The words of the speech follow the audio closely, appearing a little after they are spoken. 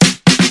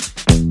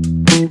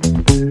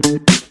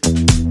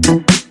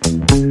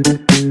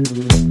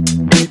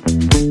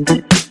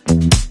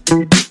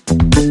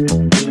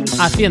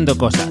Haciendo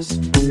Cosas.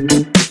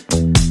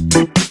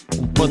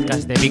 Un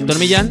podcast de Víctor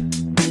Millán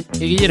y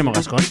Guillermo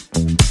Gascón.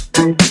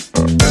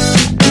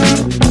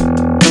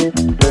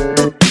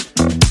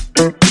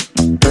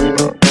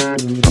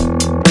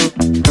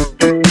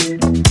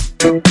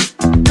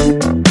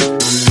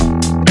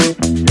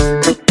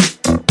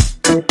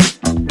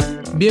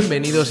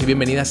 Bienvenidos y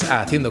bienvenidas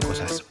a Haciendo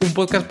Cosas, un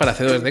podcast para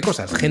hacedores de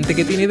cosas, gente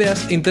que tiene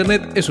ideas e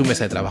Internet es su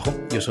mesa de trabajo.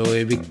 Yo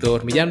soy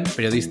Víctor Millán,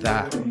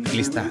 periodista,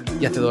 ciclista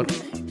y hacedor,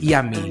 y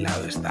a mi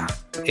lado está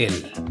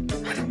él.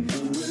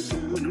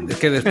 Bueno, es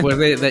que después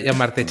de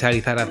llamarte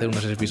Charizard hace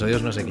unos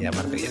episodios, no sé qué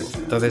llamarte ya.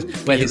 Entonces,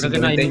 voy a decir creo que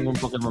no hay ningún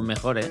Pokémon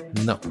mejor, ¿eh?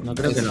 No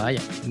creo que lo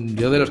haya.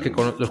 Yo de los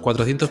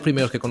 400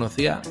 primeros que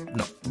conocía,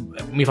 no.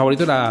 Mi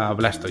favorito era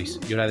Blastoise,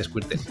 yo era de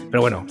Squirtle.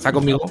 Pero bueno, está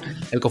conmigo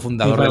el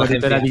cofundador de la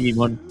agencia. Era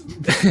Digimon.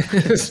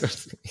 Eso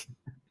sí.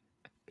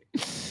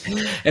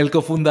 El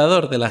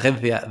cofundador de la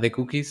agencia de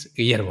cookies,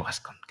 Guillermo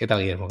Gascón. ¿Qué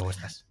tal, Guillermo? ¿Cómo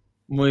estás?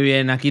 Muy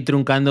bien, aquí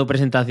truncando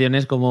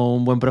presentaciones como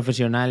un buen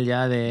profesional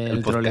ya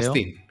del troleo.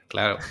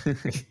 Claro.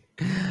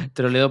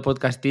 Troleo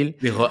podcastil.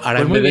 Digo, ahora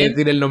pues en vez de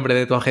decir el nombre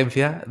de tu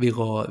agencia,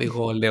 digo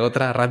el de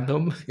otra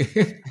random.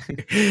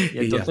 Y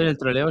entonces el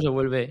troleo se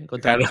vuelve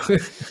contra claro.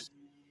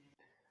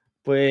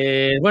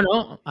 Pues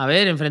bueno, a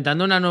ver,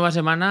 enfrentando una nueva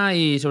semana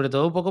y sobre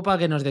todo un poco para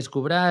que nos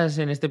descubras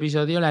en este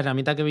episodio la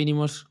herramienta que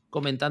vinimos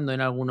comentando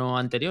en alguno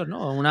anterior,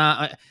 ¿no?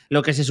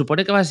 Lo que se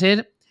supone que va a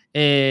ser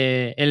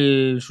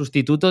el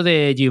sustituto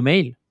de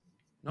Gmail,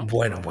 ¿no?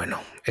 Bueno,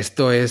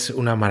 esto es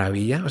una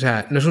maravilla. O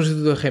sea, no es un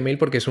sustituto de Gmail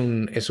porque es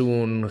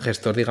un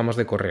gestor, digamos,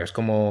 de correo. Es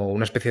como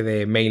una especie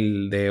de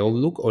mail de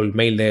Outlook o el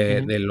mail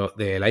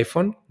del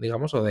iPhone,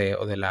 digamos, o del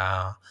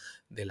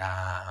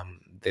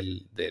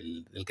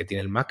que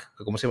tiene el Mac.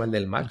 ¿Cómo se llama el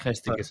del Mac? El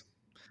gestor.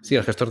 Sí,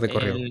 el gestor de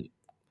correo.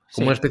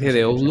 Como una especie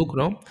de Outlook,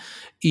 ¿no?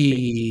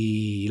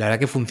 Y la verdad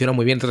que funciona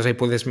muy bien. Entonces ahí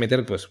puedes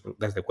meter pues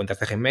desde cuentas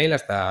de Gmail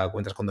hasta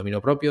cuentas con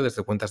dominio propio,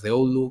 desde cuentas de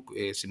Outlook,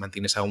 si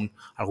mantienes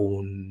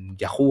algún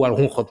Yahoo,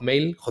 algún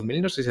Hotmail.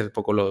 Hotmail no sé si hace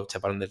poco lo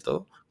chaparon del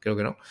todo, creo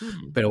que no.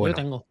 Pero bueno,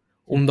 yo tengo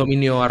un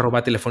dominio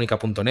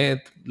 @telefónica.net,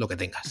 lo que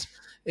tengas.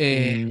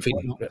 En fin.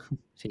 Bueno,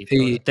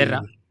 sí,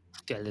 Terra.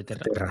 Hostia, el de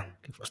Terra.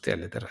 Hostia,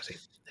 el de Terra, sí.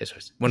 Eso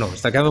es. Bueno,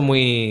 está quedando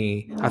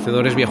muy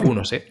hacedores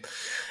viejunos, ¿eh?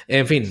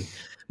 En fin.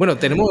 Bueno,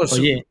 tenemos...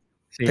 Oye,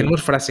 sí,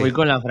 tenemos frase. Voy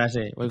con la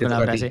frase. Oye,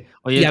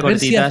 y a ver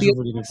si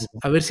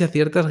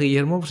aciertas,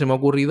 Guillermo, se me ha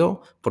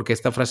ocurrido, porque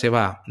esta frase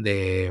va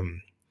de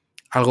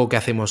algo que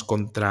hacemos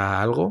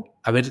contra algo,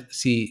 a ver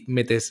si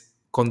metes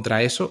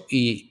contra eso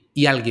y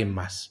alguien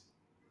más.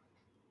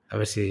 A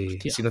ver si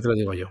no te lo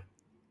digo yo.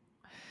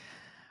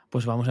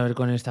 Pues vamos a ver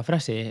con esta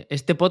frase.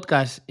 Este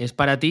podcast es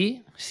para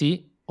ti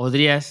si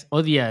odias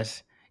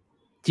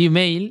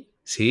Gmail.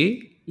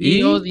 Sí.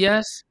 Y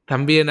odias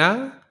también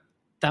a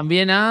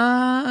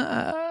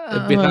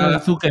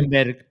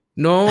Zuckerberg.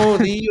 No,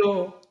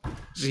 tío.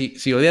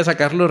 Si odias a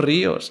Carlos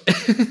Ríos.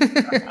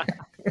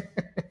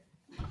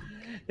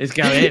 Es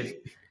que, a ver,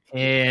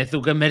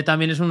 Zuckerberg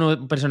también es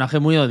un personaje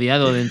muy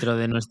odiado dentro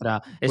de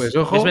nuestra... Pues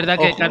ojo, es verdad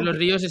que Carlos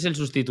Ríos es el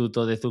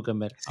sustituto de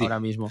Zuckerberg ahora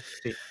mismo.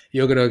 Sí.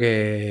 Yo creo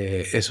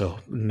que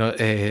eso,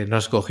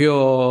 nos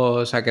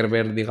cogió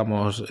Zuckerberg,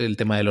 digamos, el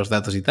tema de los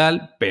datos y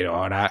tal, pero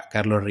ahora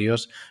Carlos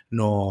Ríos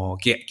no...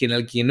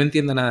 Quien no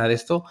entienda nada de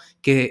esto,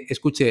 que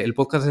escuche el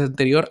podcast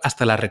anterior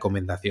hasta las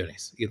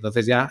recomendaciones y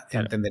entonces ya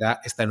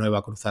entenderá esta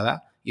nueva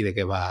cruzada y de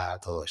qué va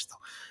todo esto.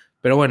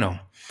 Pero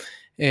bueno,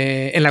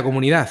 en la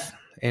comunidad...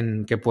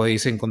 en que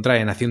podéis encontrar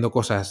en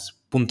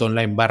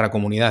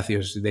haciendocosas.online/comunidad y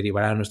os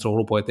derivará a nuestro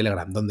grupo de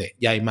Telegram, donde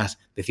ya hay más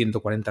de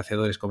 140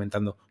 hacedores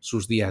comentando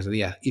sus días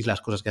y las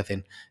cosas que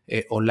hacen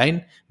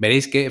online.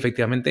 Veréis que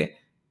efectivamente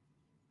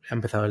ha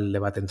empezado el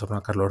debate en torno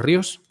a Carlos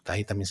Ríos,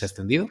 ahí también se ha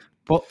extendido.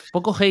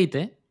 Poco hate,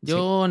 ¿eh?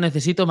 Yo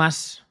necesito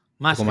más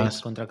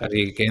hate contra Carlos.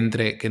 Que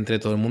entre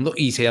todo el mundo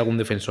y si hay algún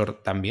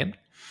defensor también.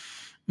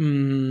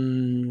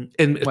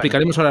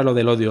 Explicaremos ahora lo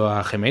del odio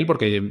a Gmail,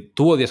 porque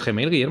 ¿tú odias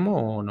Gmail,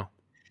 Guillermo, o no?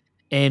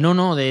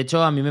 No, de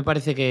hecho a mí me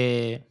parece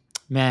que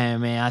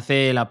me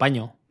hace el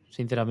apaño,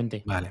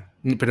 sinceramente. Vale,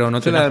 pero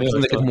 ¿no te da la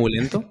impresión de que es muy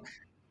lento?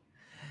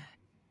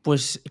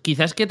 Pues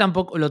quizás que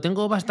tampoco, lo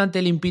tengo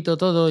bastante limpito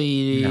todo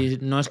y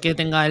no es que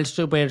tenga el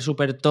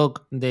super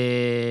talk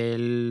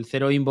del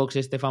cero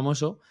inbox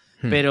famoso,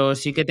 pero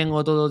sí que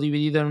tengo todo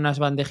dividido en unas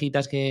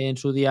bandejitas que en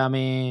su día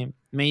me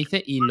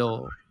hice y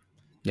lo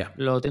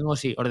tengo,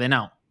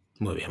 ordenado.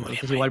 Muy bien.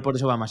 Igual por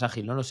eso va más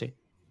ágil, no lo sé.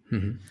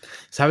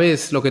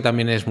 ¿Sabes lo que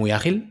también es muy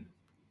ágil?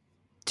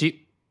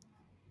 Sí,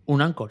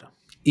 un Anchor.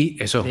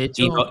 Y eso, de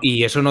hecho...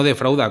 y eso no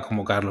defrauda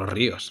como Carlos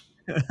Ríos.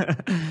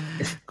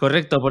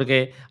 Correcto,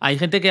 porque hay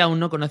gente que aún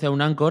no conoce a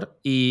un Anchor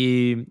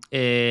y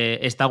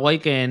está guay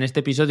que en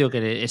este episodio,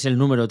 que es el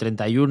número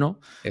 31,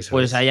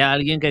 pues haya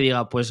alguien que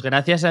diga, pues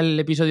gracias al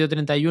episodio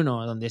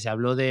 31, donde se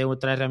habló de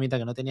otra herramienta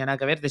que no tenía nada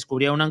que ver,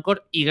 descubrí a un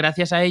Anchor y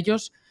gracias a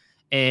ellos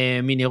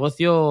mi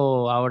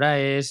negocio ahora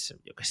es,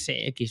 yo qué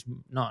sé,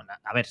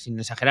 a ver, sin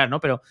exagerar, ¿no?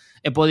 Pero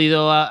he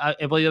podido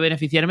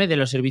beneficiarme de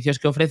los servicios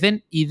que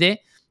ofrecen y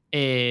de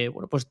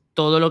pues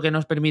todo lo que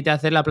nos permite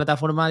hacer la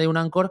plataforma de un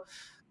Anchor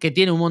que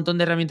tiene un montón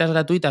de herramientas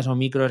gratuitas o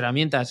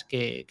microherramientas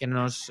que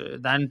nos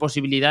dan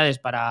posibilidades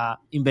para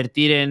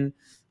invertir en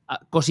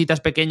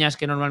cositas pequeñas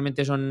que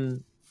normalmente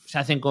se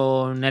hacen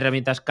con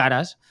herramientas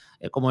caras,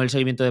 como el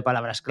seguimiento de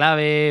palabras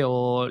clave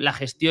o la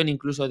gestión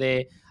incluso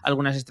de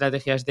algunas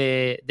estrategias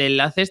de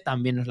enlaces,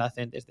 también nos la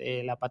hacen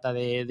desde la pata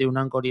de un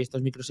Anchor y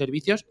estos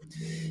microservicios.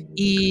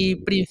 Y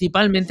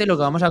principalmente lo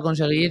que vamos a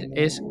conseguir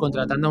es,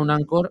 contratando a un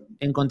Anchor,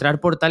 encontrar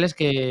portales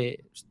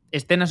que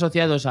estén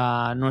asociados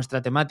a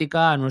nuestra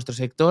temática, a nuestro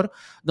sector,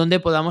 donde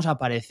podamos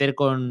aparecer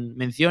con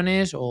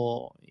menciones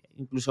o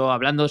incluso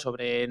hablando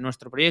sobre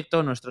nuestro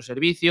proyecto, nuestro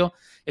servicio,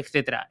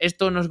 etcétera.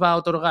 Esto nos va a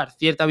otorgar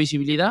cierta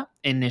visibilidad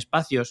en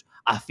espacios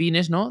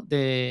afines, ¿no?,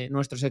 de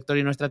nuestro sector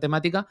y nuestra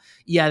temática,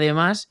 y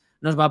además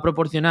nos va a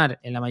proporcionar,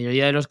 en la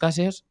mayoría de los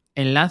casos,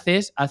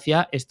 enlaces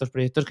hacia estos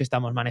proyectos que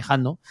estamos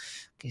manejando,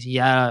 que si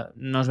ya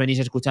nos venís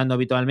escuchando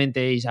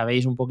habitualmente y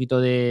sabéis un poquito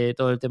de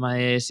todo el tema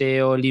de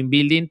SEO, link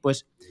building,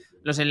 pues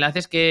los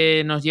enlaces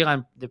que nos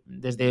llegan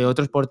desde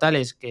otros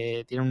portales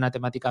que tienen una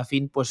temática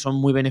afín, pues son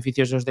muy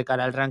beneficiosos de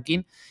cara al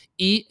ranking,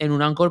 y en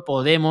un Anchor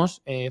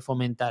podemos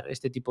fomentar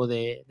este tipo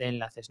de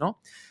enlaces,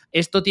 ¿no?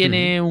 Esto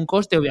tiene un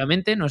coste,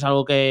 obviamente, no es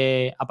algo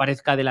que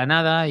aparezca de la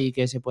nada y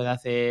que se pueda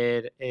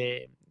hacer,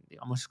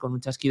 digamos, con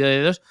un chasquido de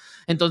dedos.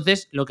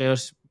 Entonces, lo que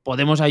os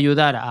podemos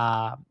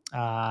ayudar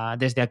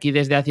desde aquí,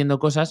 desde Haciendo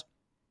Cosas,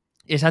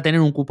 es a tener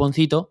un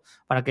cuponcito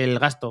para que el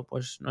gasto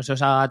pues no se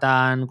os haga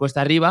tan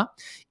cuesta arriba,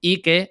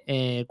 y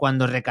que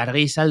cuando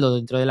recarguéis saldo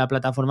dentro de la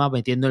plataforma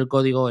metiendo el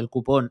código, el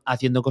cupón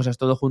Haciendo Cosas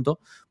todo junto,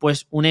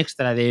 pues un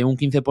extra de un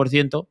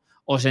 15%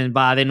 os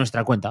va de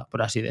nuestra cuenta,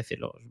 por así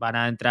decirlo. Os van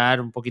a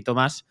entrar un poquito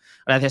más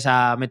gracias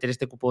a meter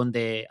este cupón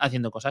de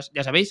Haciendo Cosas.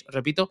 Ya sabéis, os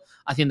repito,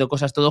 Haciendo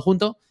Cosas todo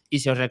junto, y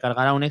se os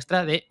recargará un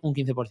extra de un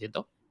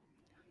 15%.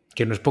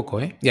 Que no es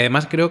poco, ¿eh? Y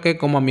además creo que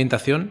como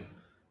ambientación,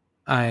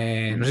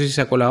 no sé si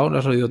se ha colado, lo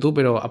has oído tú,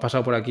 pero ha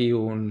pasado por aquí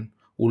un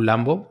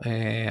Lambo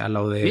al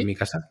lado de mi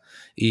casa,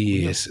 y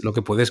Coño. es lo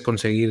que puedes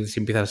conseguir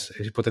si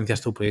potencias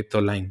tu proyecto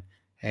online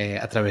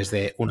a través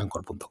de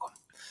unancor.com.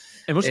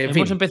 Hemos En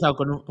fin, empezado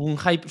con un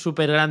hype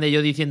súper grande,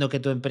 yo diciendo que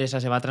tu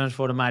empresa se va a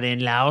transformar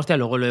en la hostia,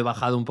 luego lo he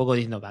bajado un poco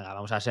diciendo, venga,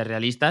 vamos a ser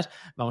realistas,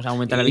 vamos a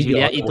aumentar la y yo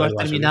visibilidad, y lo tú has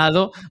vuelvo a subir.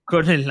 terminado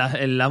con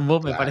el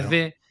Lambo, me Claro.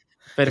 parece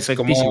Es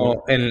perfectísimo.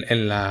 como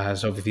en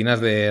las oficinas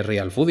de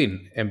Real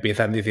Fooding.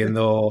 Empiezan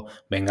diciendo,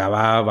 venga,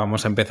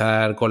 vamos a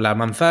empezar con la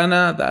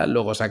manzana, tal,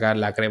 luego sacar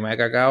la crema de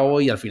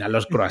cacao y al final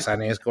los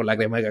croissants con la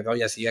crema de cacao,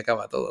 y así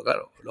acaba todo,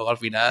 claro. Luego al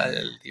final,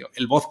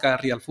 el vodka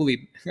Real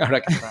Fooding,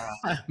 ahora que está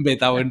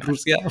vetado en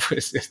Rusia,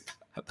 pues está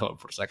a tomar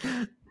por saco.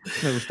 Me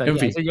En gustaría.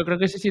 fin, Yo creo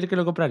que ese sí que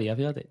lo compraría,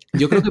 fíjate.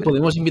 yo creo que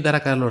podemos invitar a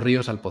Carlos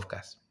Ríos al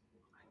podcast.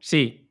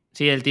 Sí,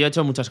 sí, el tío ha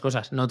hecho muchas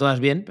cosas, no todas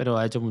bien, pero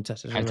ha hecho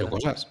muchas, eso Ha es hecho verdad.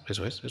 cosas,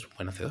 eso es un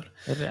buen hacedor.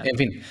 Es real. En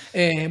fin,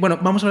 bueno,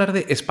 vamos a hablar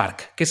de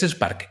Spark. ¿Qué es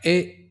Spark?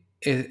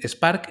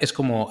 Spark es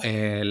como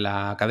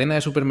la cadena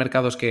de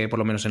supermercados que por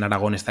lo menos en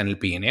Aragón está en el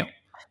Pirineo.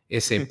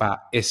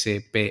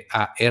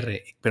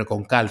 S-P-A-R, pero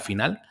con K al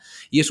final.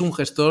 Y es un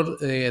gestor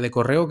de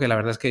correo que la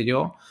verdad es que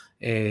yo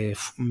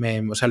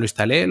o sea, lo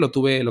instalé, lo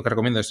tuve. Lo que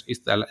recomiendo es,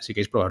 si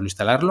queréis probarlo,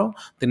 instalarlo,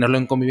 tenerlo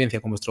en convivencia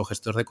con vuestro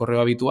gestor de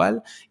correo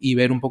habitual y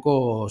ver un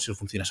poco si os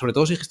funciona. Sobre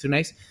todo si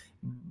gestionáis,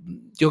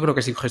 yo creo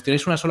que si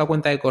gestionáis una sola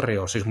cuenta de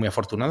correo sois muy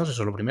afortunados,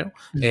 eso es lo primero,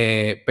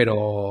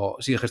 pero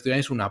si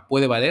gestionáis una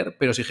puede valer,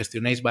 pero si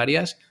gestionáis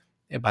varias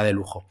va de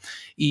lujo.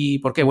 ¿Y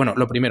por qué? Bueno,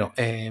 lo primero,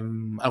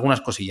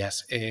 algunas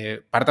cosillas.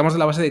 Partamos de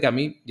la base de que a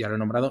mí, ya lo he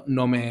nombrado,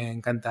 no me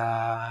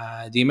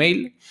encanta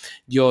Gmail.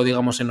 Yo,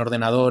 digamos, en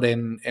ordenador,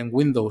 en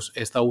Windows,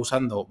 he estado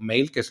usando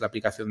Mail, que es la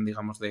aplicación,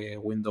 digamos, de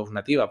Windows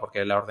nativa,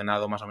 porque la he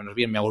ordenado más o menos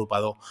bien. Me ha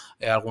agrupado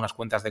algunas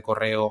cuentas de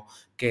correo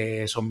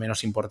que son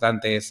menos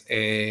importantes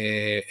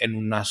en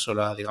una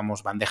sola,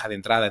 digamos, bandeja de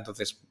entrada.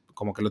 Entonces,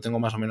 como que lo tengo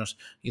más o menos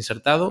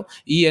insertado.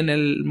 Y en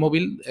el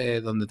móvil,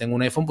 donde tengo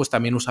un iPhone, pues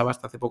también usaba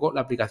hasta hace poco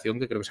la aplicación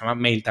que creo que se llama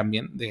Mail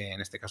también,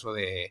 en este caso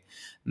de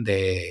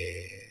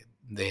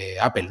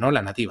Apple, ¿no?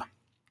 La nativa.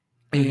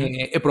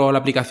 He probado la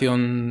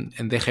aplicación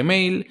de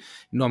Gmail,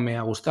 no me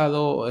ha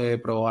gustado, he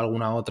probado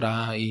alguna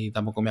otra y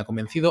tampoco me ha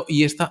convencido,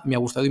 y esta me ha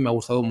gustado y me ha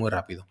gustado muy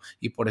rápido,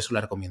 y por eso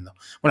la recomiendo.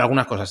 Bueno,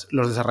 algunas cosas.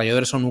 Los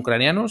desarrolladores son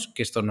ucranianos,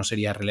 que esto no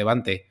sería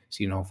relevante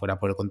si no fuera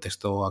por el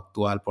contexto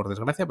actual, por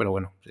desgracia, pero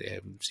bueno,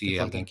 si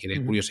alguien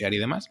quiere curiosear y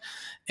demás.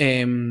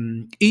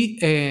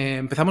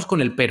 Empezamos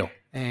con el pero,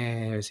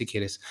 si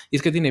quieres. Y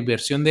es que tiene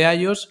versión de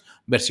iOS,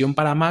 versión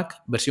para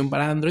Mac, versión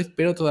para Android,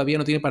 pero todavía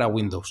no tiene para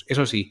Windows.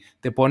 Eso sí,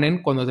 te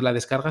ponen cuando te la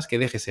descargas que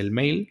dejes el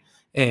mail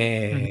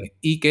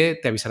y que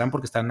te avisarán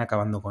porque están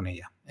acabando con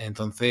ella.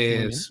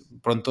 Entonces,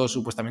 pronto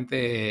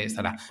supuestamente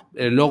estará.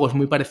 El logo es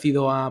muy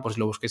parecido a, pues si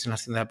lo busquéis en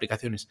las tiendas de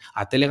aplicaciones,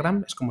 a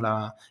Telegram. Es como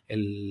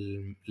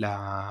el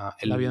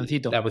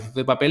avioncito. el avioncito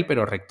de papel,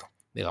 pero recto,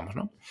 digamos,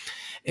 ¿no?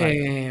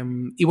 Vale.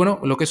 Y bueno,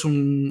 lo que es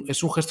un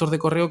gestor de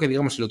correo que,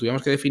 digamos, si lo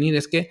tuviéramos que definir,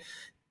 es que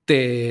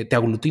te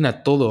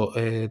aglutina todo,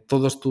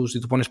 si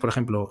tú pones, por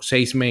ejemplo,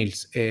 6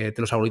 mails, te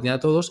los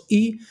aglutina todos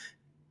y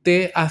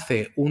te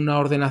hace una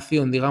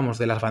ordenación, digamos,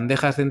 de las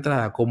bandejas de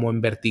entrada como en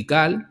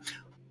vertical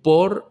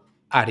por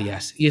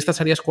áreas. ¿Y estas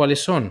áreas cuáles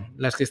son?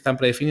 Las que están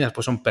predefinidas,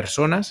 pues son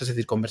personas, es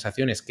decir,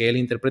 conversaciones que él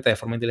interpreta de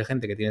forma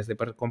inteligente que tienes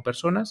con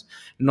personas,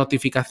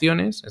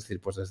 notificaciones, es decir,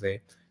 pues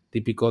desde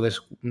típico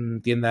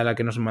tienda a la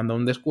que nos manda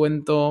un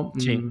descuento,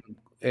 Sí.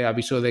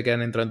 Aviso de que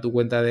han entrado en tu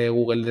cuenta de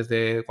Google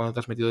desde cuando te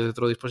has metido desde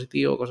otro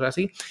dispositivo, cosas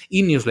así,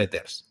 y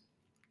newsletters.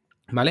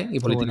 ¿Vale? Y Qué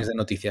boletines bueno. de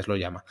noticias lo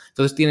llama.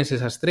 Entonces tienes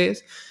esas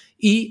tres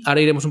y ahora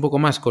iremos un poco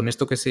más con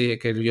esto que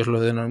ellos lo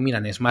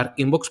denominan Smart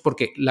Inbox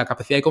porque la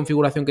capacidad de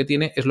configuración que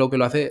tiene es lo que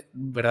lo hace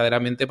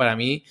verdaderamente para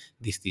mí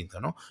distinto,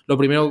 ¿no? Lo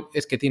primero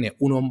es que tiene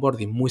un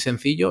onboarding muy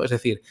sencillo, es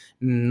decir,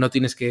 no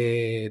tienes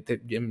que,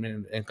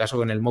 en caso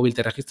que en el móvil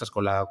te registras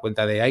con la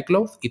cuenta de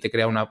iCloud y te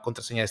crea una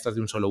contraseña de estas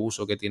de un solo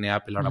uso que tiene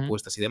Apple ahora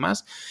puestas y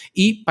demás,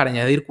 y para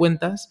añadir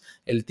cuentas,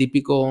 el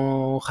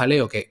típico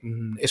jaleo que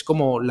es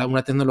como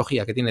una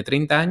tecnología que tiene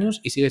 30 años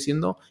y sigue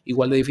siendo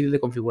igual de difícil de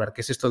configurar, que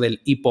es esto del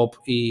EPOP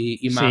y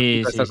Mac y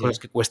Sí, todas sí, estas sí. cosas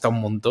que cuesta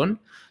un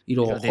montón. Y Que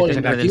luego, lo tienes que joder,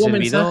 sacar del recibo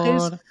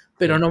mensajes, servidor.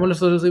 pero Sí. no me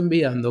los estoy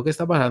enviando. ¿Qué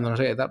está pasando? No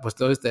sé qué tal. Pues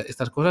todas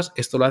estas cosas,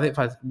 esto lo hace,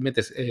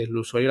 metes el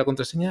usuario y la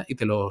contraseña y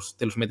te los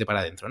mete para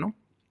adentro, ¿no?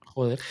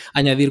 Joder.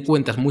 Añadir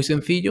cuentas muy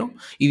sencillo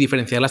y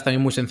diferenciarlas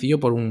también muy sencillo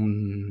por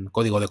un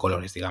código de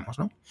colores, digamos,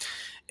 ¿no?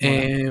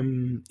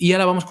 Mola. Y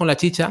ahora vamos con la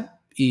chicha.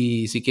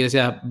 Y si quieres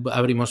ya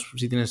abrimos,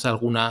 si tienes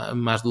alguna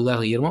más dudas,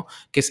 Guillermo,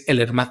 que es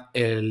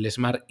el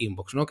Smart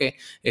Inbox, ¿no? Que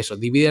eso,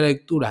 divide la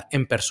lectura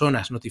en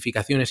personas,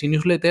 notificaciones y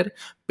newsletter,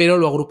 pero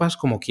lo agrupas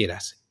como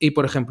quieras. Y,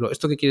 por ejemplo,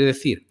 ¿esto qué quiere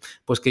decir?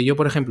 Pues que yo,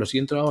 por ejemplo, si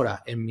entro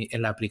ahora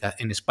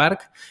en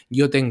Spark,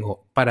 yo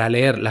tengo para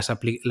leer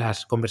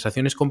las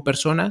conversaciones con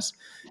personas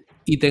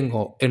y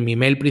tengo en mi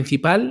mail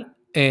principal,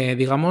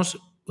 digamos,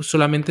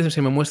 solamente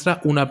se me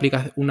muestra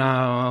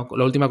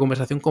la última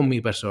conversación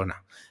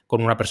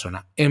con una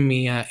persona. En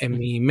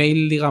mi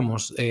mail,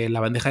 digamos, la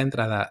bandeja de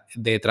entrada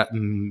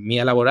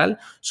mía laboral,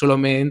 solo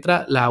me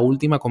entra la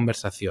última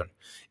conversación.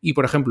 Y,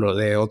 por ejemplo,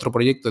 de otro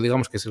proyecto,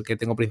 digamos, que es el que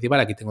tengo principal,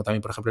 aquí tengo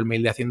también, por ejemplo, el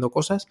mail de haciendo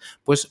cosas,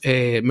 pues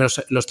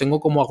los tengo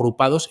como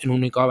agrupados en una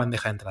única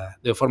bandeja de entrada.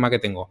 De forma que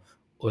tengo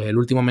el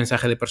último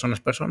mensaje de personas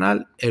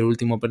personal, el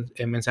último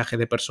mensaje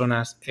de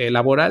personas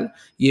laboral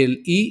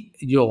y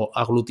yo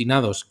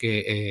aglutinados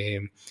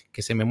que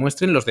se me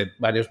muestren los de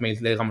varios mails,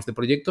 digamos, de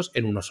proyectos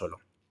en uno solo.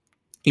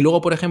 Y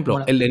luego, por ejemplo,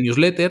 Mola. el de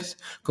newsletters,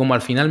 como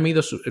al final me he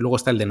ido, luego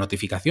está el de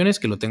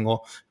notificaciones, que lo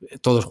tengo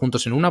todos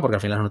juntos en una, porque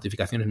al final las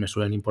notificaciones me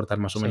suelen importar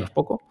más o Sí. menos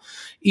poco.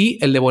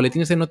 Y el de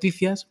boletines de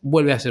noticias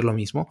vuelve a ser lo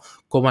mismo.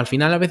 Como al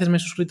final a veces me he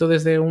suscrito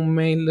desde un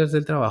mail desde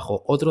el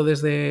trabajo, otro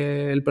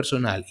desde el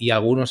personal y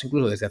algunos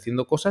incluso desde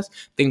haciendo cosas,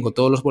 tengo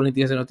todos los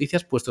boletines de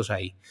noticias puestos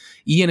ahí.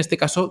 Y en este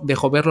caso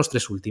dejo ver los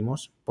tres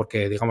últimos,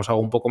 porque digamos hago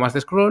un poco más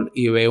de scroll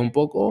y veo un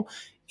poco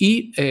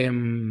y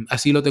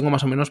así lo tengo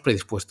más o menos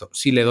predispuesto.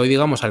 Si le doy,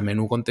 digamos, al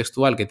menú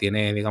contextual que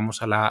tiene,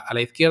 digamos, a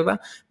la izquierda,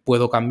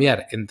 puedo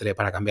cambiar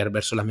para cambiar,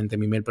 ver solamente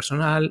mi email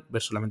personal,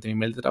 ver solamente mi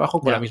email de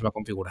trabajo con la Ya. misma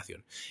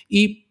configuración.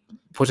 Y,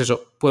 pues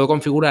eso, puedo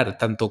configurar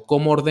tanto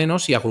cómo ordeno,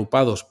 si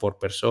agrupados por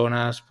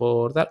personas,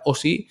 por tal, o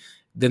si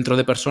dentro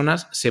de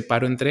personas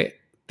separo entre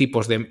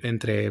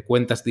entre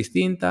cuentas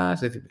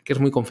distintas, es decir, que es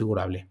muy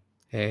configurable.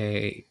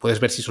 Puedes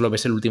ver si solo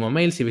ves el último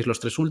mail, si ves los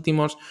tres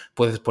últimos,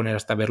 puedes poner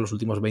hasta ver los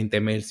últimos 20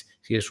 mails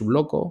si eres un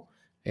loco,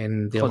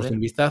 digamos, de Joder. un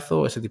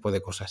vistazo, ese tipo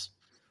de cosas.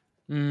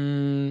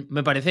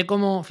 Me parece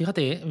como,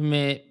 fíjate,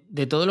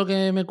 de todo lo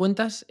que me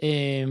cuentas,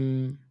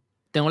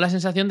 tengo la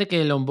sensación de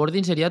que el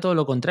onboarding sería todo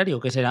lo contrario,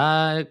 que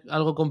será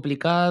algo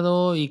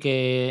complicado y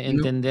que No,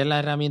 entender la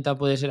herramienta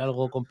puede ser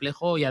algo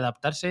complejo y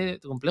adaptarse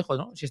complejo,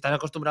 ¿no? Si estás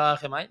acostumbrado a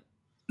Gmail.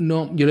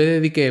 no, yo le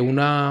dediqué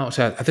o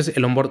sea, haces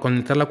el onboard,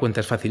 conectar la cuenta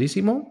es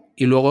facilísimo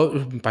y luego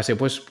pasé,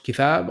 pues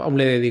quizá aún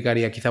le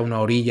dedicaría quizá una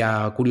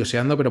orilla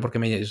curioseando, pero porque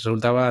me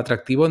resultaba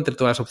atractivo entre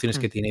todas las opciones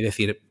que tiene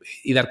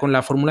y dar con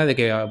la fórmula de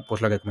que,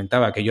 pues lo que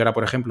comentaba, que yo ahora,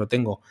 por ejemplo,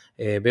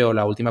 veo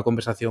la última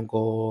conversación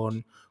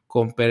con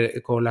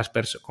las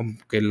personas,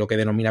 que lo que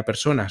denomina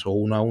personas o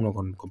uno a uno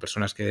con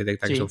personas que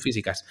detecta que son Sí,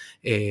 físicas,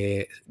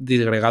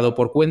 disgregado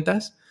por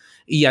cuentas.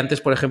 Y antes,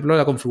 por ejemplo,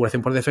 la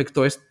configuración por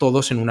defecto es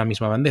todos en una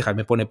misma bandeja.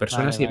 Me pone vale,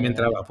 personas y me vale,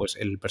 vale. entraba pues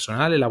el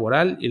personal, el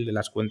laboral y el de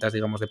las cuentas,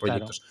 digamos, de Claro,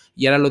 proyectos.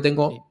 Y ahora lo sí.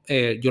 tengo,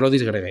 yo lo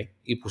disgregué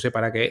y puse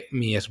para que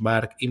mi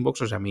Spark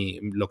Inbox, o sea,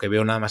 lo que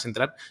veo nada más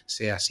entrar,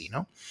 sea así,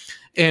 ¿no?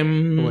 Qué Eh,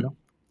 bueno.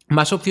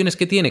 Más opciones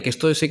que tiene, que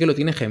esto sé que lo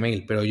tiene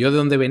Gmail, pero yo de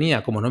donde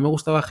venía, como no me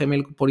gustaba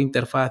Gmail por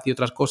interfaz y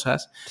otras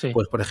cosas, Sí.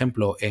 pues por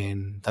ejemplo,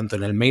 tanto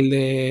en el mail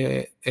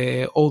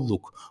de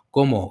Outlook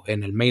como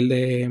en el mail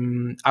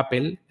de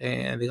Apple,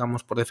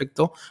 digamos por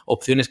defecto,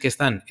 opciones que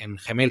están en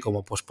Gmail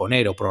como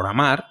posponer o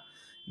programar,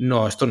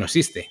 no, esto no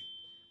existe.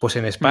 Pues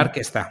en Spark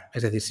está.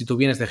 Es decir, si tú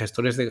vienes de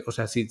gestores o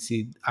sea,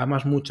 si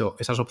amas mucho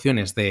esas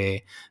opciones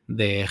de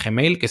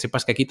Gmail, que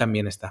sepas que aquí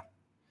también está.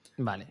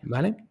 Vale.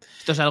 ¿Vale?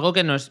 Esto es algo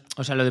que no es,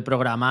 o sea, lo de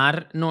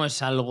programar no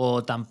es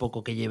algo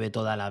tampoco que lleve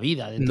toda la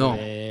vida dentro No,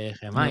 de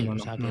no, Gmail, no, o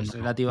no, sea, que no, es no, no.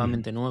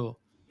 relativamente nuevo.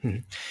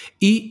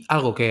 Y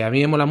algo que a mí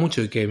me mola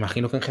mucho y que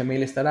imagino que en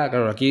Gmail estará,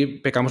 claro, aquí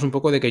pecamos un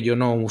poco de que yo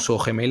no uso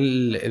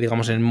Gmail,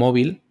 digamos, en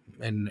móvil,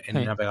 En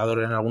el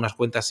navegador, en algunas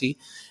cuentas sí,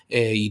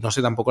 y no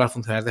sé tampoco las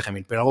funcionalidades de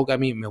Gmail. Pero algo que a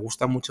mí me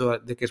gusta mucho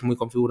de que es muy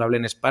configurable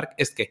en Spark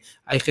es que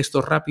hay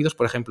gestos rápidos,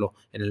 por ejemplo,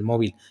 en el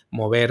móvil,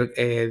 mover,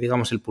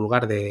 digamos, el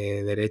pulgar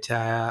de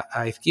derecha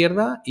a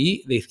izquierda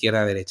y de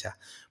izquierda a derecha.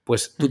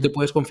 Pues tú te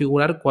puedes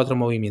configurar 4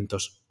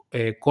 movimientos.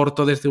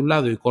 Corto desde un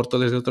lado y corto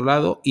desde otro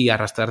lado y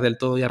arrastrar del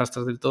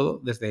todo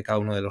desde cada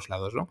uno de los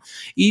lados, ¿no?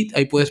 Y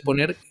ahí puedes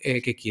poner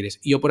qué quieres.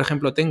 Yo, por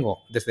ejemplo, tengo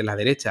desde la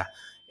derecha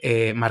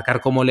marcar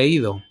como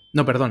leído,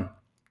 no, perdón,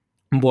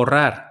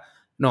 borrar,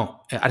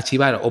 no,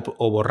 archivar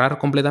o borrar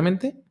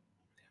completamente.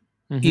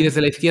 Y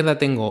desde la izquierda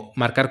tengo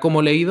marcar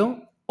como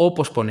leído o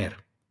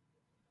posponer.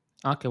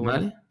 Ah, qué bueno.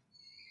 ¿Vale?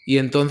 Y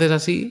entonces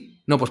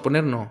así, no,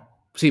 posponer no.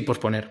 Sí,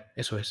 posponer,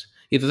 eso es.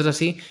 Y entonces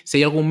así, si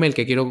hay algún mail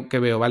que quiero que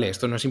veo, vale,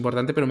 esto no es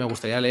importante, pero me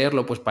gustaría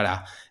leerlo, pues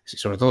para,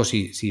 sobre todo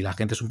si la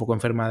gente es un poco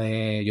enferma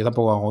de, yo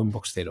tampoco hago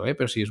inbox cero,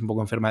 pero si es un poco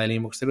enferma del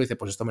inbox cero, dice,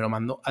 pues esto me lo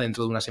mando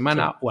adentro de una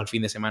semana o al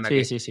fin de semana,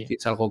 que Sí. si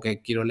es algo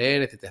que quiero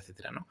leer, etcétera,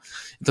 etcétera, ¿no?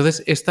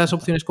 Entonces, estas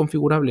opciones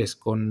configurables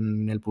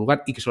con el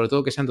pulgar y que sobre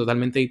todo que sean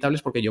totalmente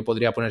editables, porque yo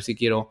podría poner, si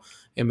quiero,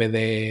 en vez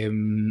de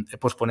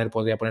posponer,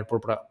 podría poner por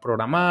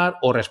programar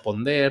o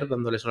responder,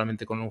 dándole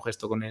solamente con un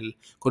gesto con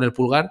el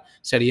pulgar,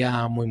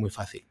 sería muy, muy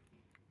fácil.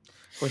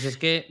 Pues es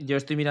que yo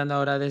estoy mirando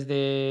ahora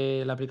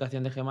desde la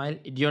aplicación de Gmail.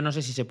 Yo no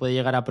sé si se puede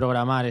llegar a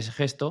programar ese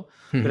gesto,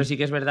 pero sí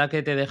que es verdad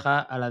que te deja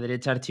a la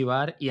derecha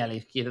archivar y a la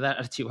izquierda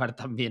archivar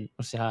también.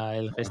 O sea,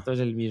 el gesto es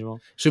el mismo.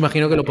 Eso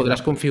imagino O que sea lo que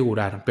podrás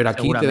configurar, pero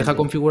aquí te deja seguramente.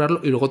 configurarlo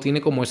y luego tiene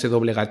como ese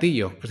doble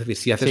gatillo. Es decir,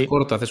 si haces Sí,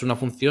 corto, haces una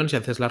función, si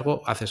haces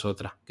largo, haces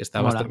otra, que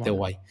está mola, bastante mola.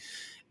 guay.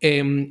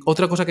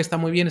 Otra cosa que está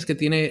muy bien es que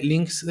tiene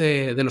links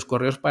de los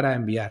correos para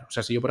enviar. O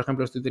sea, si yo, por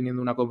ejemplo, estoy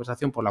teniendo una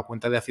conversación por la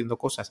cuenta de Haciendo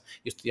Cosas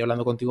y estoy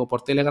hablando contigo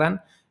por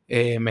Telegram,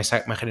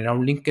 me genera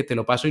un link que te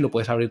lo paso y lo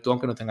puedes abrir tú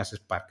aunque no tengas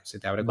Spark. Se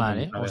te abre como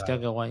en tu Vale, hostia, navegador.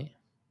 qué guay.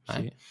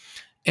 ¿Vale?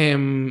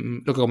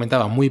 Sí. Lo que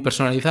comentaba, muy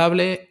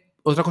personalizable.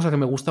 Otra cosa que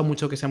me gusta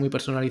mucho que sea muy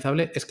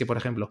personalizable es que, por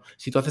ejemplo,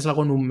 si tú haces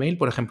algo en un mail,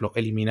 por ejemplo,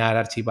 eliminar,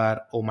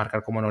 archivar o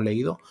marcar como no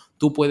leído,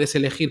 tú puedes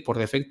elegir por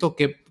defecto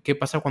qué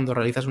pasa cuando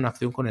realizas una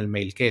acción con el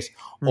mail, que es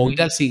o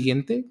ir al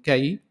siguiente, que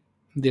ahí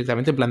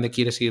directamente en plan de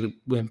quieres ir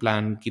en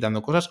plan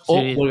quitando cosas, o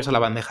Sí, vuelves a la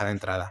bandeja de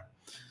entrada.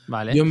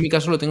 vale. Yo en mi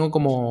caso lo tengo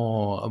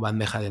como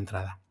bandeja de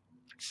entrada.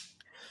 Esto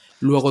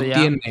Luego ya,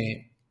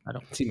 tiene...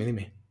 claro. Sí,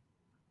 dime.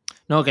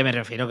 No, que me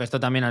refiero que esto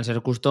también al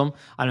ser custom,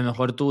 a lo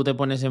mejor tú te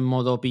pones en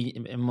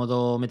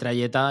modo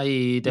metralleta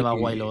y te va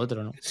guay lo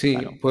otro, ¿no? Sí,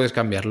 Claro. puedes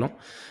cambiarlo.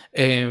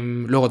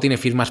 Luego tiene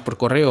firmas por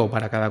correo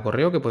para cada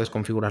correo, que puedes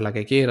configurar la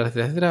que quieras,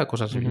 etcétera, etcétera,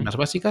 cosas más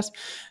básicas.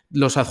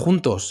 Los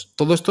adjuntos,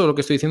 todo esto lo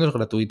que estoy diciendo es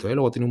gratuito, ¿eh?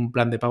 Luego tiene un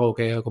plan de pago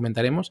que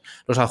comentaremos.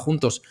 Los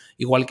adjuntos,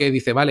 igual que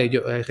dice, vale,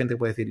 hay gente que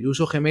puede decir, yo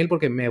uso Gmail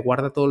porque me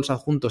guarda todos los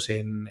adjuntos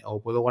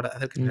o puedo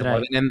hacer que se me Drive.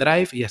 guarden en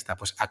Drive y ya está.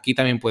 Pues aquí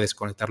también puedes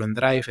conectarlo en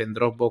Drive, en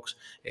Dropbox,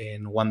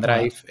 en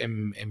OneDrive,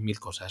 Mola. en mil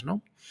cosas,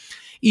 ¿no?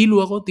 Y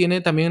luego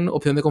tiene también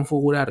opción de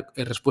configurar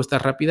respuestas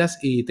rápidas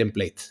y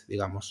templates,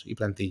 digamos, y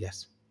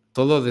plantillas.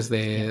 Todo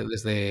Hostia.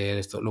 desde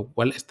esto, lo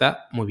cual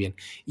está muy bien.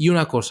 Y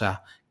una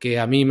cosa que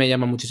a mí me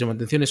llama muchísimo la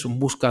atención es un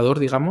buscador,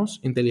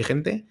 digamos,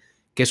 inteligente,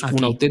 que es una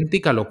Aquí.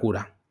 auténtica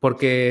locura.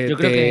 Porque Yo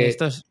creo que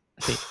esto es.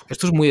 Sí.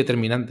 esto es muy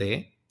determinante,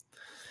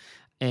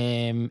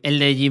 ¿eh? El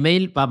de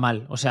Gmail va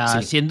mal. O sea,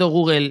 Sí, siendo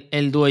Google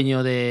el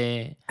dueño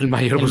de el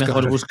mayor el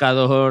mejor buscador.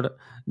 buscador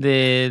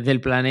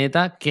del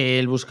planeta, que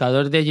el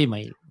buscador de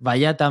Gmail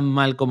vaya tan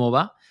mal como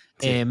va,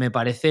 Sí, me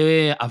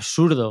parece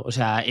absurdo. O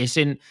sea, es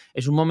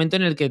un momento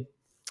en el que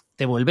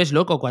te vuelves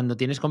loco cuando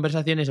tienes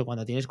conversaciones o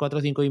cuando tienes 4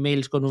 o 5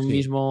 emails con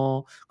sí.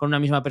 con una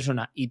misma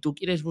persona y tú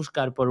quieres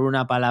buscar por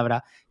una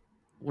palabra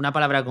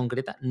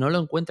concreta, no lo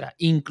encuentra.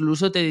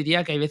 Incluso te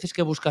diría que hay veces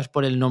que buscas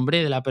por el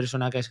nombre de la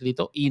persona que ha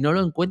escrito y no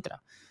lo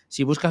encuentra.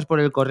 Si buscas por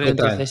el correo,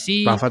 Fatal, entonces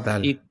va sí,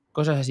 fatal. y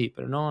cosas así,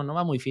 pero no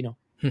va muy fino.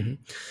 Ujú.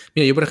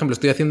 Mira, yo por ejemplo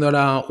estoy haciendo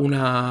ahora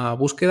una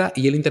búsqueda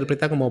y él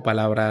interpreta como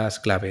palabras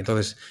clave.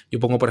 Entonces, yo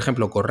pongo, por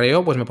ejemplo,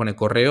 correo, pues me pone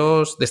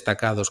correos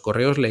destacados,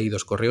 correos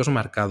leídos, correos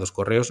marcados,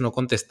 correos no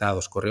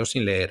contestados, correos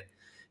sin leer.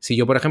 Si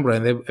yo, por ejemplo,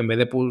 en vez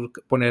de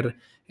poner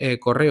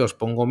correos,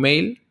 pongo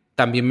mail,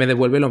 también me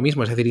devuelve lo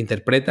mismo, es decir,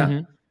 interpreta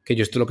Ujú, que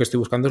yo esto lo que estoy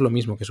buscando es lo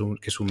mismo que es un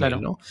mail, claro.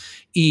 ¿no?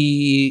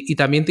 Y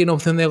también tiene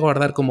opción de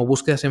guardar como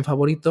búsquedas en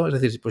favorito, es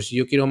decir, pues si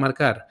yo quiero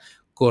marcar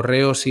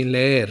correos sin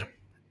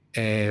leer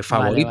Vale, vale,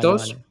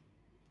 favoritos,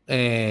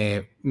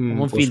 vale.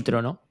 Como un pues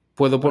filtro, ¿no?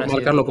 puedo Por así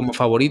marcarlo decirlo. como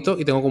favorito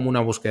y tengo como una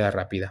búsqueda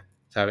rápida,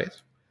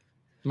 ¿sabes?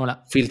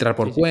 Mola. Filtrar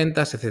por Sí, sí.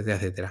 cuentas, etcétera,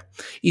 etcétera.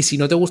 Y si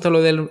no te gusta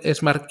lo del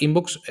Smart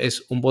Inbox,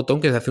 es un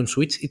botón que te hace un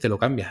switch y te lo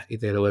cambia y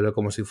te lo vuelve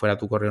como si fuera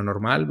tu correo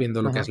normal,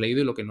 viendo lo que has Ajá.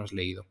 leído y lo que no has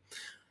leído.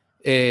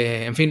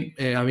 En fin,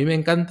 a mí me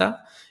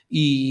encanta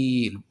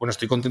y bueno,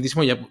 estoy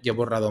contentísimo, ya he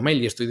borrado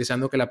mail y estoy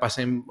deseando que la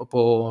pasen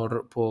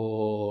por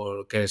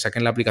que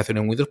saquen la aplicación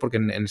en Windows porque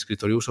en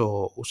escritorio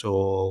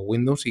uso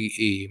Windows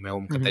y me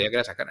Ujú. encantaría que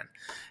la sacaran.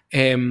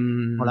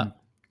 Em, Mola.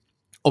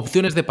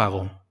 Opciones de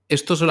pago.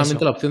 Esto solamente,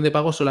 Eso. la opción de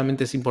pago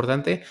solamente es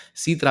importante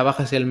si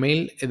trabajas el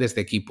mail desde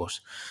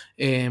equipos.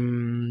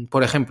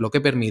 Por ejemplo,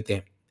 ¿qué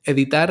permite?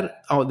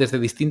 editar desde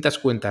distintas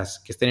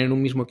cuentas que estén en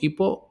un mismo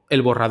equipo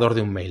el borrador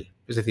de un mail.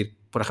 Es decir,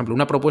 por ejemplo,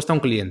 una propuesta a un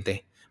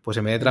cliente. Pues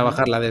en vez de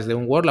trabajarla desde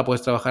un Word, la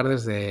puedes trabajar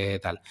desde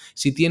tal.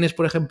 Si tienes,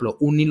 por ejemplo,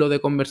 un hilo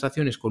de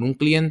conversaciones con un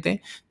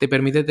cliente, te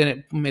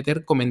permite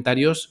meter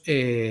comentarios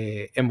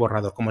en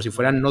borrador, como si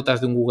fueran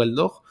notas de un Google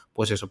Doc,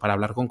 pues eso, para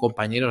hablar con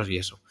compañeros y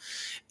eso.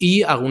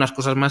 Y algunas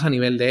cosas más a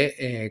nivel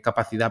de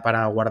capacidad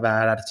para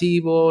guardar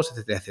archivos,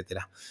 etcétera,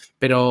 etcétera.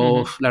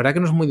 Pero la verdad que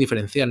no es muy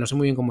diferencial, no sé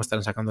muy bien cómo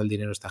están sacando el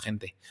dinero esta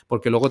gente.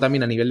 Porque luego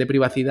también a nivel de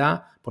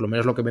privacidad, por lo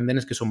menos lo que venden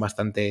es que son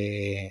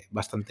bastante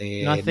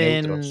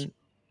neutros.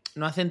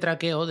 No hacen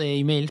traqueo de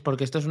emails,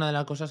 porque esto es una de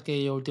las cosas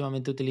que yo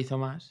últimamente utilizo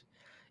más.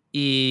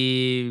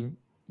 Y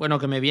bueno,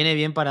 que me viene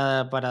bien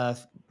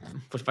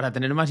pues para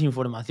tener más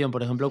información.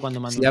 Por ejemplo, cuando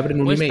mando Si una abren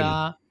un email.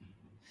 propuesta,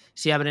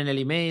 si abren el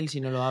email,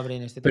 si no lo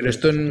abren, este Pero tipo de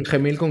esto cosas. en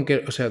Gmail, ¿con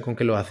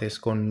qué lo haces?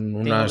 ¿Con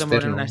una Tengo que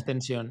poner una externo?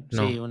 extensión,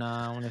 sí, No.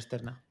 una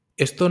externa.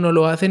 Esto no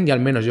lo hacen, y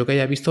al menos yo que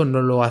haya visto,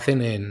 no lo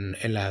hacen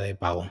en la de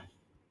pago.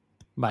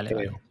 Vale,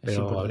 Creo, vale, es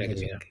pero habría importante que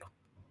eso. mirarlo.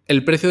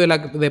 El precio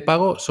de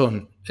pago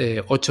son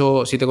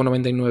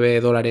 7,99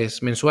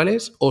 dólares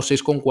mensuales o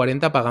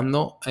 6,40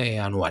 pagando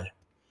anual.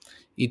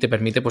 Y te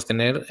permite pues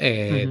tener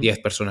 10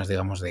 personas,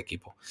 digamos, de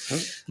equipo. A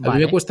mí me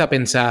Vale. cuesta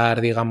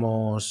pensar,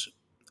 digamos,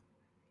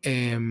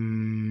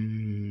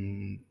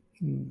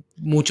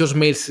 muchos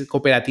mails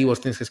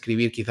cooperativos tienes que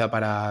escribir quizá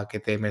para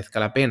que te merezca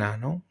la pena,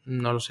 ¿no?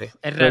 No lo sé. Es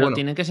Pero raro, bueno,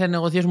 tienen que ser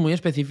negocios muy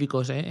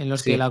específicos, ¿eh? En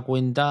los que sí. la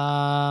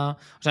cuenta, o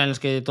sea, en los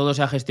que todo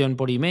sea gestión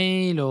por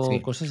email o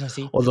Sí. cosas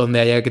así. O donde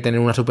haya que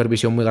tener una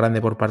supervisión muy grande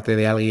por parte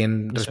de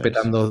alguien Eso es.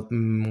 respetando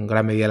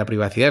gran medida la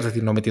privacidad, es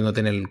decir, no metiéndote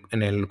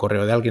en el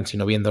correo de alguien,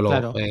 sino viéndolo.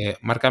 Claro.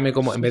 Márcame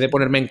como, en Sí, vez de sí.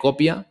 ponerme en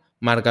copia,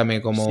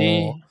 márcame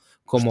Sí.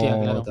 Hostia,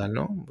 como claro. tal,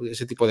 ¿no?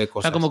 Ese tipo de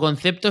O sea, como cosas.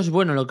 concepto es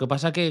bueno, lo que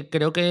pasa que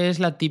creo que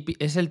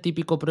es el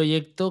típico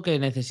proyecto que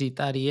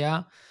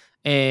necesitaría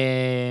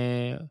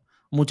eh,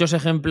 muchos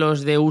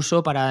ejemplos de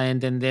uso para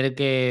entender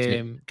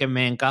Sí. que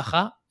me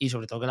encaja y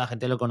sobre todo que la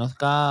gente lo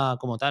conozca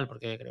como tal,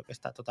 porque creo que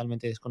está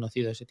totalmente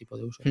desconocido ese tipo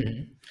de usos.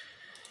 Ujú.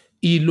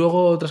 Y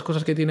luego otras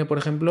cosas que tiene, por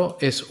ejemplo,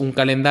 es un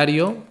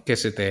calendario que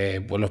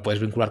pues los puedes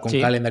vincular con Sí,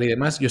 Calendar y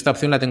demás. Yo esta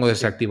opción la tengo sí,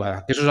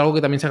 desactivada, que eso es algo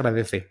que también se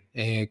agradece,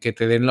 que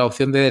te den la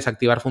opción de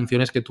desactivar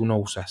funciones que tú no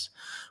usas,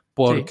 sí.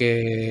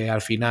 porque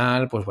al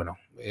final, pues bueno,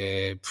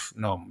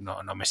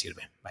 no me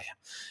sirve, vaya.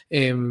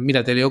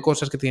 Mira, te leo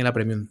cosas que tiene la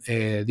Premium.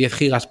 10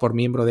 gigas por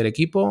miembro del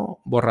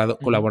equipo, Ujú.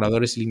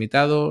 colaboradores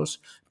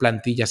ilimitados,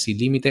 plantillas sin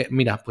límite.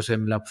 Mira, pues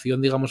en la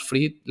opción, digamos,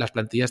 free, las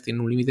plantillas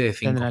tienen un límite de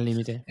Tendrá 5. el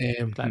límite.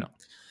 Claro.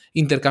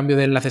 Intercambio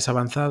de enlaces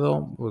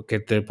avanzado, que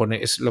te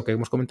pone, es lo que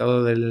hemos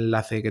comentado del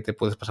enlace que te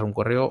puedes pasar un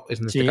correo, es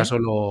en este Sí, caso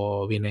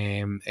lo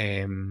viene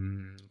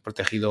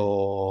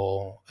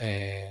protegido,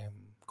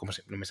 ¿cómo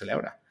se? No me sale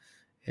ahora,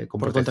 con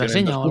por protección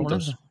en dos contraseña o algún otro.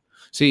 puntos.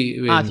 Sí,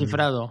 Ah,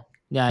 cifrado.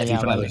 Ya, ya,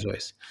 cifrado, vale. eso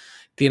es.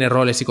 Tiene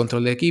roles y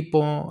control de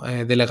equipo,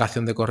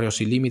 delegación de correos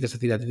sin límites, es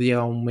decir, a ti te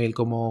llega un mail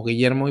como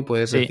Guillermo y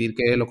puedes Sí, decir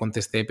que lo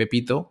conteste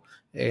Pepito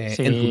en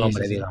tu sí, sí,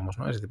 nombre, sí. digamos,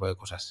 ¿no? Ese tipo de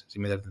cosas.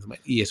 Sin meterte en tu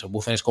mail. Y eso,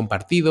 buzones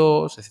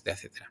compartidos, etcétera,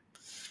 etcétera.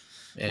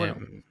 Eh, Bueno,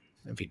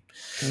 en fin.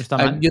 no está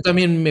mal. Yo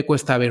también me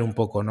cuesta ver un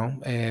poco, ¿no?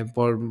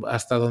 Por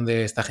hasta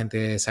dónde esta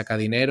gente saca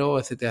dinero,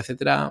 etcétera,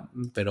 etcétera.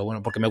 Pero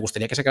bueno, porque me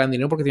gustaría que sacaran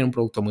dinero porque tienen un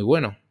producto muy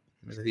bueno.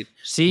 Es decir, yo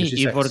Sí, sí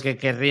y sabes. porque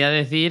querría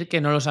decir que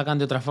no lo sacan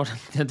de otra forma,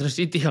 de otros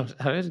sitios,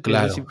 ¿sabes? Que eso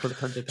es Claro.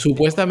 importante también.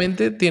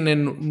 Supuestamente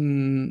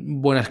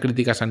tienen buenas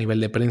críticas a nivel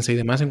de prensa y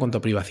demás en cuanto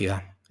a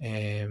privacidad.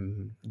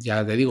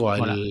 Ya te digo,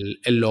 Mola.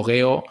 el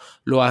logueo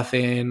lo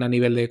hacen a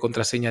nivel de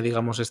contraseña,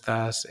 digamos,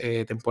 estas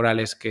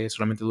temporales que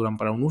solamente duran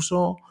para un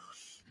uso.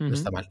 No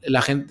está Ujú. mal.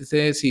 La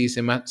gente, si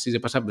se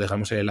pasa,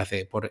 dejamos el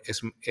enlace por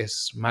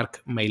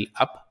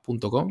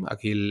smartmailapp.com.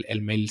 Aquí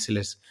el mail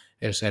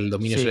o sea, el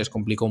dominio se les Sí,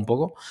 complicó un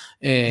poco.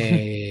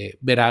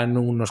 Verán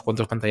unos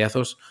cuantos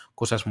pantallazos,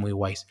 cosas muy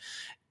guays.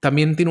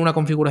 También tiene una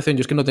configuración,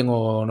 yo es que no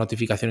tengo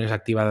notificaciones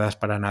activadas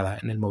para nada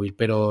en el móvil,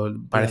 pero ya,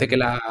 parece que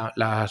ya.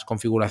 las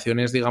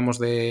configuraciones, digamos,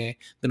 de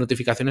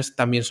notificaciones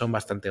también son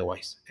bastante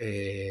guays.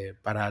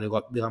 Para,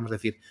 digamos,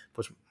 decir,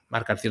 pues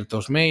marcar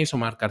ciertos mails o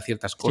marcar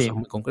ciertas cosas Sí,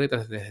 muy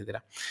concretas, etcétera,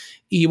 etcétera.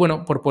 Y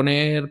bueno, por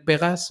poner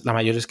pegas, la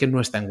mayor es que no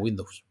está en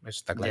Windows, eso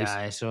está ya,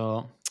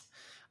 clarísimo.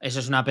 eso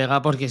es una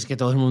pega porque es que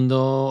todo el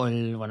mundo,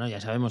 bueno,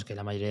 ya sabemos que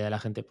la mayoría de la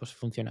gente pues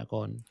funciona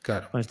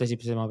Claro. con este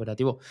sistema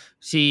operativo.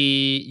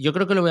 Sí, yo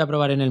creo que lo voy a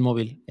probar en el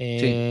móvil,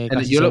 Sí,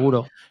 casi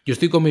seguro. yo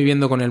estoy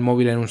conviviendo con el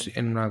móvil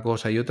en una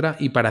cosa y otra,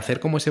 y para hacer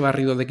como ese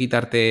barrido de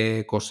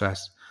quitarte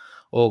cosas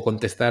o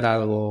contestar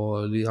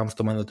algo, digamos,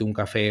 tomándote un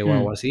café o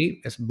algo Mm. así,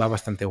 va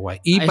bastante guay.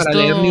 Y para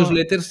leer Esto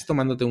newsletters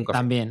tomándote un café.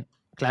 también,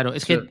 claro,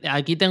 es Eso, que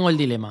aquí tengo el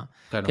dilema,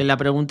 que claro. la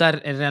pregunta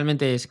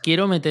realmente es,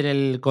 ¿quiero meter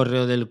el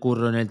correo del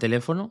curro en el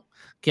teléfono?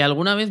 Que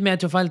alguna vez me ha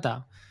hecho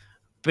falta,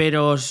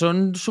 pero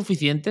 ¿son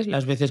suficientes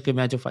las veces que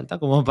me ha hecho falta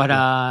como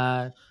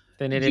para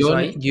tener eso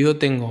ahí? Yo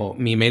tengo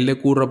mi mail de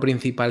curro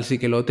principal, sí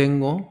que lo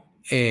tengo,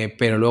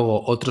 pero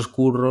luego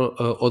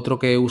otro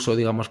que uso,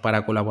 digamos,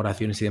 para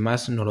colaboraciones y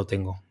demás, no lo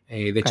tengo.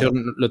 De hecho,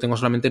 Claro. lo tengo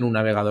solamente en un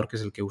navegador que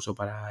es el que uso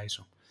para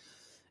eso.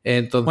 Bueno,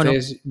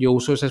 Entonces yo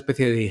uso esa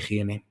especie de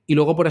higiene. Y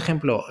luego, por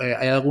ejemplo,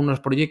 hay algunos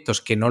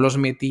proyectos que no los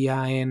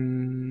metía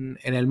en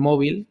el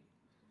móvil,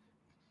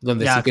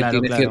 donde sí ya, que claro,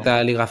 tiene claro.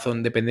 cierta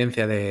ligazón,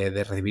 dependencia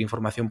de recibir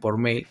información por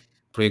mail,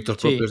 proyectos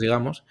propios, Sí,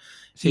 digamos.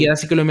 Y ahora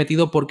sí. sí que lo he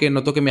metido porque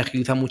noto que me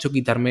agiliza mucho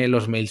quitarme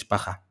los mails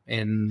paja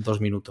en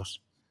 2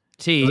 minutos.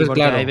 Sí, Entonces,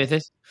 porque hay claro,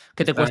 veces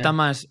que te está, cuesta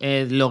más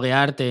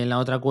loguearte en la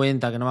otra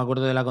cuenta, que no me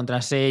acuerdo de la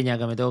contraseña,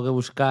 que me tengo que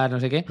buscar, no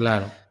sé qué,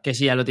 claro. que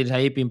si ya lo tienes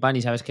ahí, pim pam,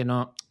 y sabes que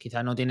no,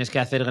 quizá no tienes que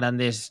hacer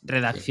grandes Sí.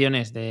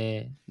 redacciones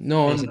de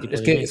No, ese tipo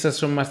es de que email. esas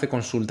son más de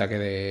consulta que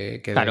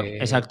de, que Claro, de...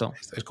 exacto.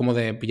 Es como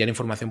de pillar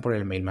información por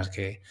el mail más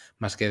que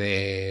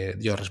de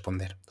yo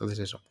responder. Entonces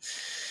eso.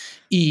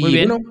 Muy Y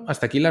bueno, bien.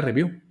 hasta aquí la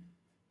review.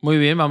 Muy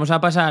bien, vamos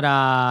a pasar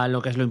a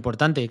lo que es lo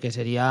importante, que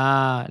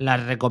sería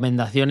las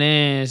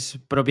recomendaciones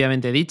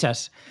propiamente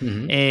dichas.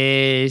 Ujú.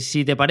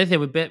 Si te parece,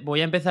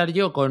 voy a empezar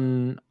yo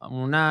con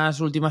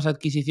unas últimas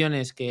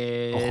adquisiciones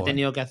que he Ojo, ¿eh?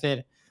 tenido que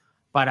hacer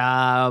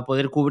para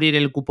poder cubrir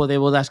el cupo de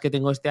bodas que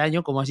tengo este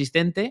año como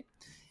asistente.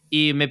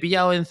 Y me he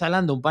pillado en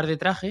Zalando un par de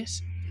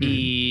trajes Ujú.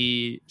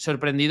 y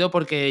sorprendido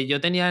porque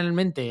yo tenía en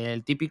mente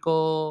lo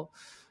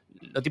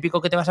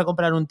típico que te vas a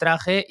comprar un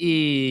traje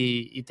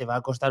y te va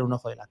a costar un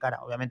ojo de la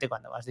cara. Obviamente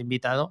cuando vas de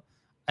invitado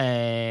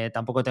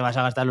tampoco te vas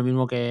a gastar lo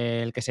mismo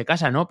que el que se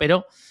casa, ¿no?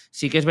 Pero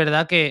sí que es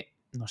verdad que,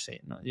 no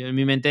sé, ¿no? Yo en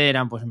mi mente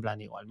eran pues en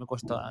plan igual, me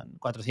costan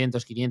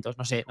 400, 500,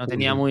 no sé, no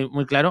tenía Uy.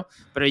 muy claro,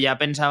 pero ya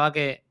pensaba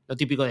que lo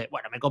típico de,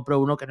 bueno, me compro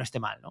uno que no esté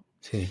mal, ¿no?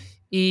 Sí.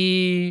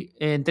 Y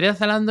entré a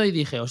Zalando y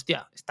dije,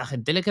 hostia, esta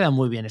gente le quedan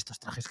muy bien estos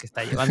trajes que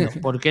está llevando.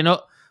 ¿Por qué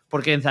no?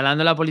 Porque en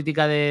Zalando la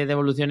política de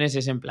devoluciones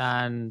es en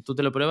plan, tú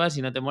te lo pruebas,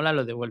 si no te mola,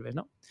 lo devuelves,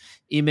 ¿no?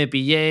 Y me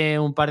pillé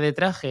un par de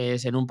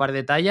trajes en un par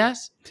de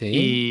tallas Sí.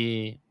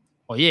 y,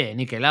 oye,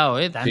 niquelado,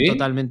 ¿eh? Dan Sí.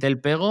 totalmente el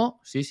pego.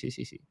 Sí, sí,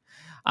 sí, sí.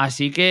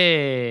 Así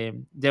que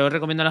yo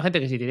recomiendo a la gente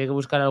que si tiene que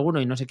buscar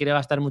alguno y no se quiere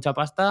gastar mucha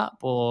pasta,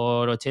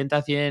 por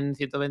 80, 100,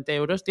 120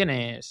 euros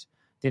tienes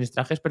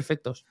trajes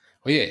perfectos.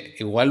 Oye,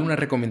 igual una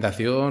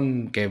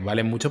recomendación que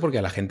vale mucho porque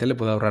a la gente le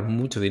puede ahorrar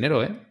mucho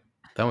dinero, ¿eh?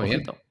 Está muy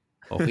bien. Ojito.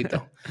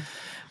 Ojito.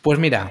 Pues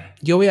mira,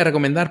 yo voy a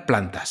recomendar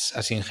plantas,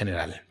 así en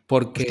general, Hostia.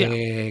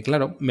 porque,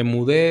 claro, me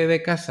mudé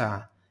de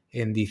casa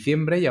en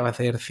diciembre, ya va a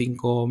hacer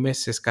 5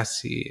 meses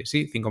casi,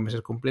 sí, 5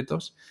 meses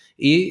completos,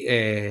 y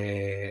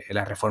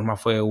la reforma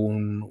fue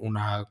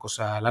una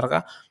cosa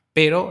larga,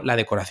 pero la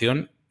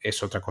decoración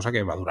es otra cosa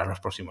que va a durar los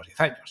próximos 10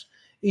 años.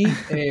 Y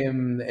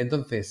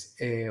entonces,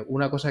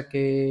 una cosa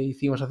que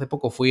hicimos hace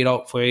poco fue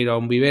ir a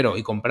un vivero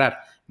y comprar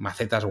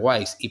macetas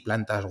guays y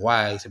plantas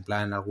guays, en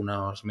plan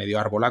algunos medio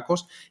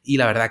arbolacos, y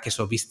la verdad que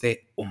eso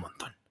viste un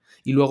montón.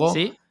 Y luego,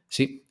 ¿Sí?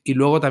 sí, y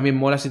luego también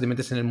mola si te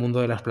metes en el mundo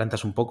de las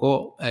plantas un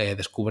poco,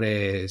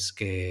 descubres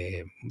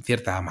que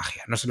cierta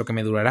magia. No sé lo que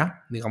me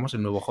durará, digamos,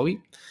 el nuevo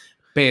hobby,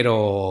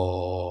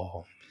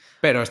 pero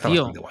está bastante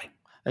Tío, guay.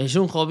 es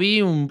un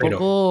hobby un Pero es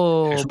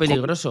poco un hobby.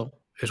 peligroso.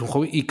 Es un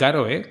hobby y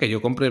caro, ¿eh? Que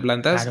yo compré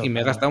plantas y Claro, me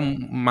he claro. gastado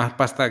más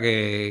pasta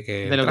que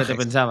De en lo que te trajes.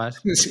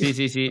 pensabas. Sí. Sí,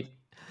 sí, sí.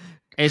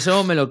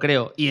 Eso me lo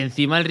creo. Y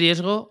encima el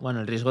riesgo, bueno,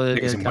 el riesgo de De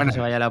que que se el traje se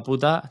mueran. vaya a la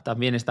puta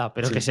también está,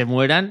 pero que Sí, se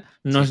mueran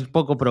no es sí.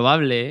 poco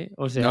probable, ¿eh?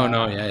 O No,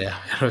 no, sea,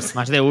 ya lo sé.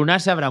 más de una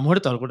se habrá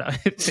muerto alguna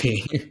vez.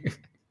 Sí.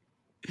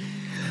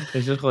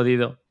 Eso es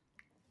jodido.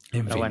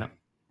 En Pero fin. bueno.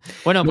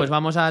 Bueno, pues Bueno,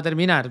 vamos a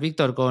terminar,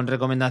 Víctor, con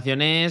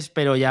recomendaciones,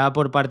 pero ya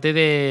por parte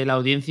de la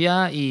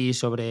audiencia y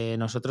sobre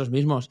nosotros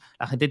mismos.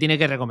 La gente tiene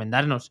que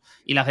recomendarnos.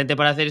 Y la gente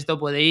para hacer esto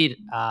puede ir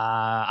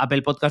a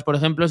Apple Podcast, por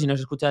ejemplo, si nos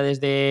escucha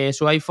desde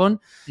su iPhone,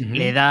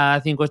 le ujú,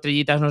 da 5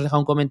 estrellitas, nos deja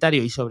un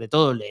comentario y sobre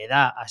todo le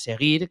da a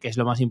seguir, que es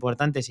lo más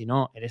importante, si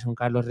no, eres un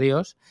Carlos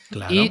Ríos. Y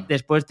claro.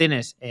 después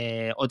tienes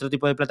otro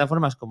tipo de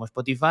plataformas como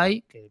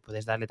Spotify, que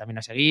puedes darle también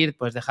a seguir,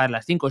 puedes dejar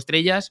las 5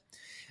 estrellas.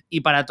 Y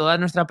para toda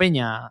nuestra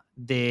peña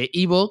de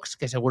iVoox,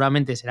 que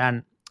seguramente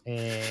serán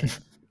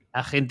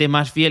la gente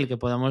más fiel que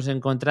podamos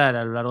encontrar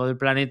a lo largo del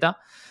planeta,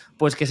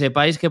 pues que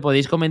sepáis que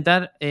podéis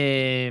comentar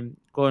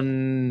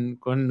con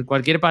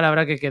cualquier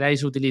palabra que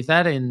queráis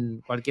utilizar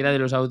en cualquiera de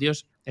los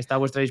audios, está a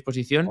vuestra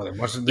disposición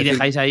Podemos y decir,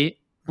 dejáis ahí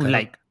un claro,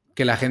 like.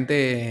 que la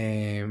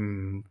gente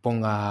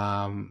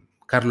ponga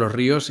Carlos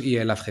Ríos y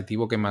el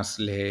adjetivo que más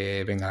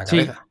le venga a la Sí,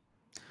 cabeza,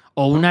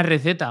 o ¿no? una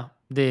receta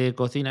de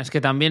cocina. Es que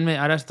también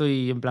ahora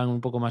estoy en plan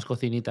un poco más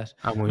cocinitas.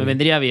 Ah, muy Me bien.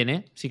 vendría bien,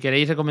 ¿eh? Si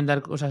queréis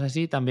recomendar cosas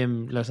así,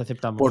 también los Por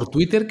aceptamos.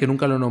 Twitter, que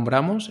nunca lo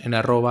nombramos, en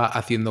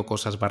 @haciendo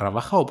cosas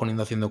 /baja o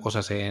poniendo haciendo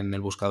cosas en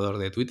el buscador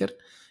de Twitter,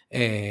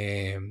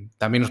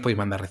 también os podéis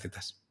mandar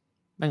recetas.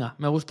 Venga,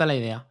 me gusta la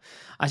idea.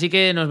 Así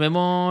que nos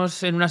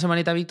vemos en una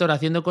semanita, Víctor,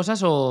 haciendo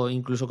cosas o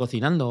incluso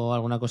cocinando o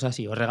alguna cosa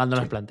así, o regando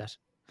las Sí, plantas.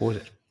 puede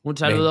ser. Un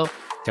Venga, saludo.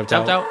 chao,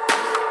 Chao, chao. chao.